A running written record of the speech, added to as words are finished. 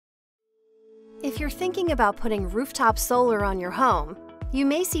If you're thinking about putting rooftop solar on your home, you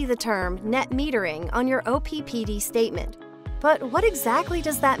may see the term net metering on your OPPD statement. But what exactly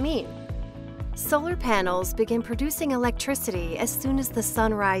does that mean? Solar panels begin producing electricity as soon as the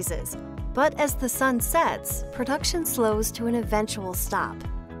sun rises, but as the sun sets, production slows to an eventual stop.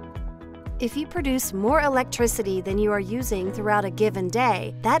 If you produce more electricity than you are using throughout a given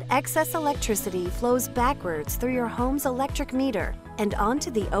day, that excess electricity flows backwards through your home's electric meter and onto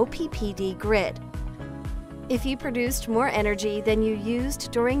the OPPD grid. If you produced more energy than you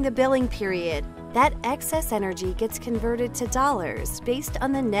used during the billing period, that excess energy gets converted to dollars based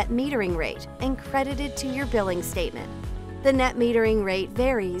on the net metering rate and credited to your billing statement. The net metering rate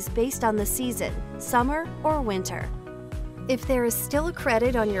varies based on the season, summer or winter. If there is still a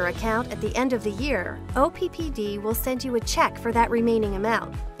credit on your account at the end of the year, OPPD will send you a check for that remaining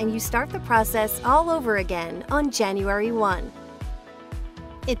amount, and you start the process all over again on January 1.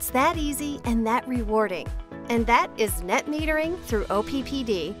 It's that easy and that rewarding. And that is net metering through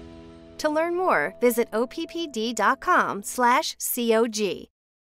OPPD. To learn more, visit oppd.com/COG.